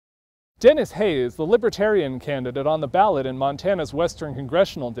Dennis Hayes, the Libertarian candidate on the ballot in Montana's Western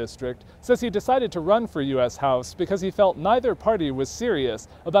Congressional District, says he decided to run for U.S. House because he felt neither party was serious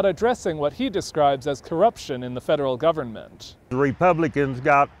about addressing what he describes as corruption in the federal government. The Republicans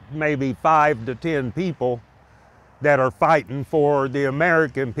got maybe 5 to 10 people that are fighting for the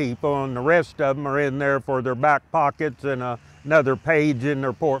American people, and the rest of them are in there for their back pockets and another page in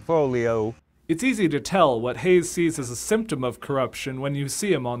their portfolio. It's easy to tell what Hayes sees as a symptom of corruption when you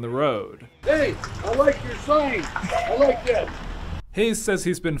see him on the road. Hey, I like your sign. I like that. Hayes says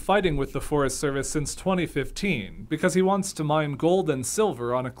he's been fighting with the Forest Service since 2015 because he wants to mine gold and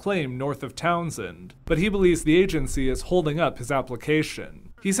silver on a claim north of Townsend, but he believes the agency is holding up his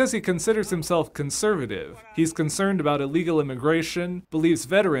application. He says he considers himself conservative, he's concerned about illegal immigration, believes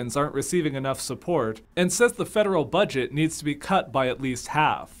veterans aren't receiving enough support, and says the federal budget needs to be cut by at least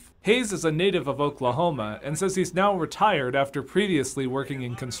half. Hayes is a native of Oklahoma and says he's now retired after previously working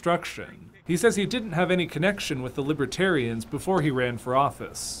in construction. He says he didn't have any connection with the Libertarians before he ran for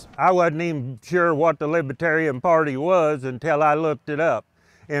office. I wasn't even sure what the Libertarian Party was until I looked it up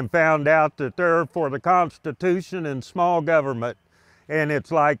and found out that they're for the Constitution and small government. And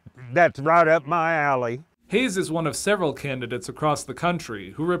it's like, that's right up my alley. Hayes is one of several candidates across the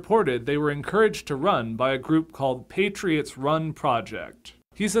country who reported they were encouraged to run by a group called Patriots Run Project.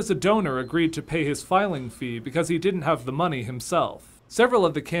 He says a donor agreed to pay his filing fee because he didn't have the money himself. Several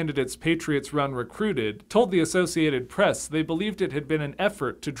of the candidates Patriots Run recruited told the Associated Press they believed it had been an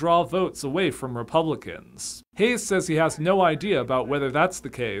effort to draw votes away from Republicans. Hayes says he has no idea about whether that's the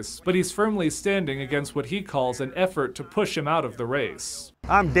case, but he's firmly standing against what he calls an effort to push him out of the race.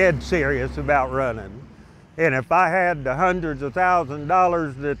 I'm dead serious about running. And if I had the hundreds of thousands of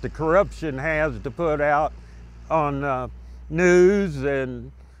dollars that the corruption has to put out on news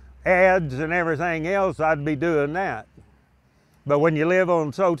and ads and everything else, I'd be doing that. But when you live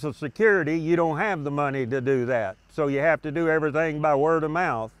on Social Security, you don't have the money to do that. So you have to do everything by word of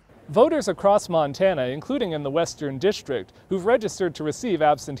mouth. Voters across Montana, including in the Western District, who've registered to receive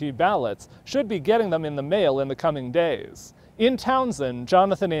absentee ballots, should be getting them in the mail in the coming days. In Townsend,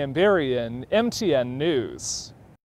 Jonathan Amberian, MTN News.